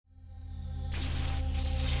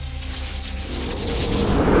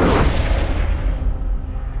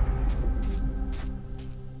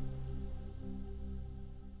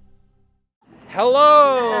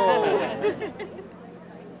Hello!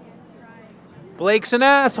 Blake's an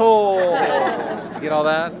asshole! You get all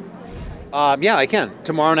that? Yeah, I can.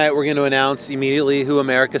 Tomorrow night we're going to announce immediately who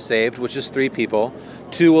America saved, which is 3 people.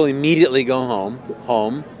 2 will immediately go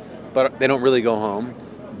home, but they don't really go home.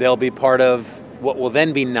 They'll be part of what will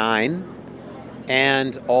then be 9,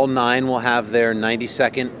 and all 9 will have their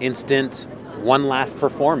 90-second instant one last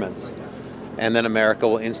performance. And then America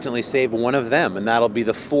will instantly save one of them, and that'll be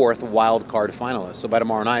the 4th wildcard finalist. So by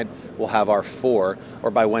tomorrow night, we'll have our 4,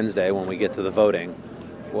 or by Wednesday when we get to the voting,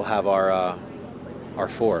 we'll have our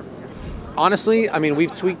 4. Honestly, I mean,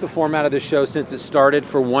 we've tweaked the format of this show since it started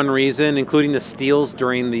for one reason, including the steals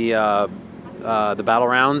during the battle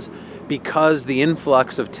rounds. Because the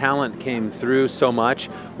influx of talent came through so much,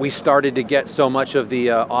 we started to get so much of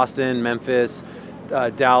the Austin, Memphis,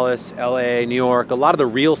 Dallas, LA, New York, a lot of the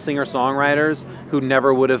real singer-songwriters who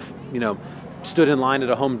never would have, stood in line at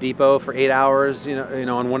a Home Depot for 8 hours,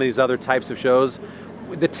 on one of these other types of shows.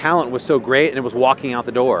 The talent was so great, and it was walking out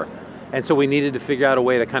the door. And so we needed to figure out a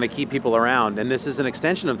way to kind of keep people around. And this is an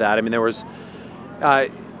extension of that. I mean,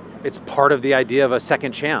 it's part of the idea of a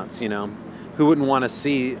second chance, Who wouldn't want to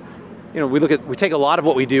see, we take a lot of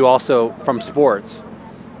what we do also from sports.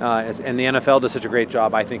 And the NFL does such a great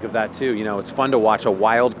job, I think, of that too. It's fun to watch a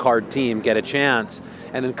wild card team get a chance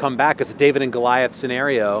and then come back. It's a David and Goliath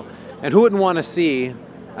scenario. And who wouldn't want to see,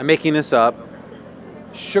 I'm making this up,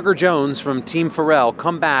 Sugar Jones from Team Pharrell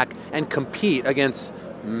come back and compete against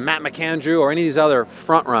Matt McAndrew or any of these other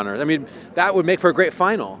front runners? I mean, that would make for a great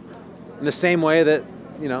final. In the same way that,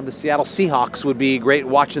 the Seattle Seahawks would be great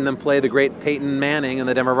watching them play the great Peyton Manning and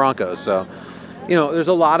the Denver Broncos. So, there's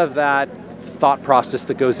a lot of that thought process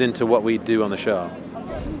that goes into what we do on the show.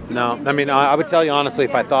 No, I mean, I would tell you honestly,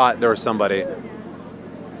 if I thought there was somebody,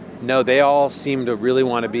 no, they all seem to really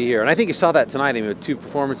want to be here. And I think you saw that tonight, I mean, with 2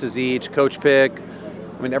 performances each, coach pick,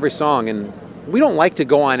 every song. And we don't like to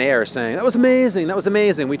go on air saying, that was amazing, that was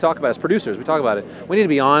amazing. We talk about it as producers, we talk about it. We need to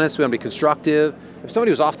be honest, we want to be constructive. If somebody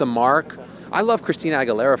was off the mark, I love Christina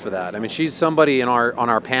Aguilera for that. I mean, she's somebody on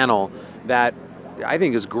our panel that I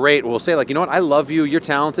think is great. We'll say, you know what, I love you, you're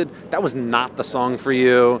talented, that was not the song for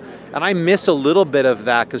you. And I miss a little bit of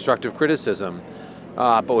that constructive criticism.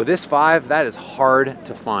 But with this 5, that is hard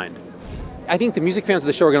to find. I think the music fans of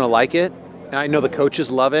the show are going to like it. And I know the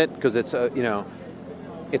coaches love it because it's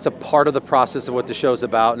it's a part of the process of what the show's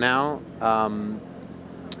about now.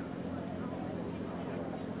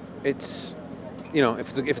 It's,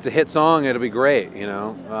 if it's a hit song, it'll be great,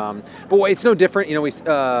 But it's no different.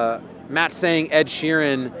 Matt sang Ed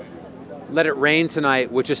Sheeran, Let It Rain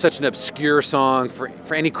Tonight, which is such an obscure song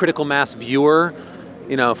for any critical mass viewer,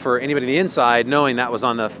 for anybody on the inside, knowing that was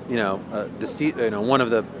on the, one of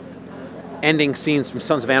the ending scenes from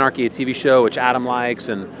Sons of Anarchy, a TV show, which Adam likes,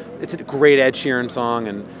 and it's a great Ed Sheeran song,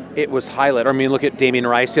 and it was highlighted. I mean, look at Damien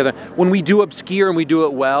Rice. When we do obscure and we do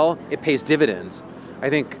it well, it pays dividends. I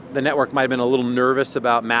think the network might have been a little nervous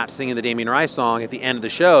about Matt singing the Damien Rice song at the end of the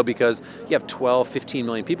show because you have 12, 15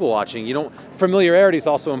 million people watching. Familiarity is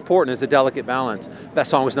also important. It's a delicate balance. That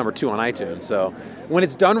song was number 2 on iTunes. So when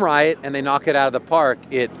it's done right and they knock it out of the park,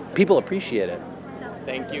 people appreciate it.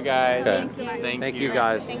 Thank you, guys. Okay. Thank you,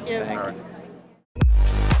 guys. Thank you. Thank you.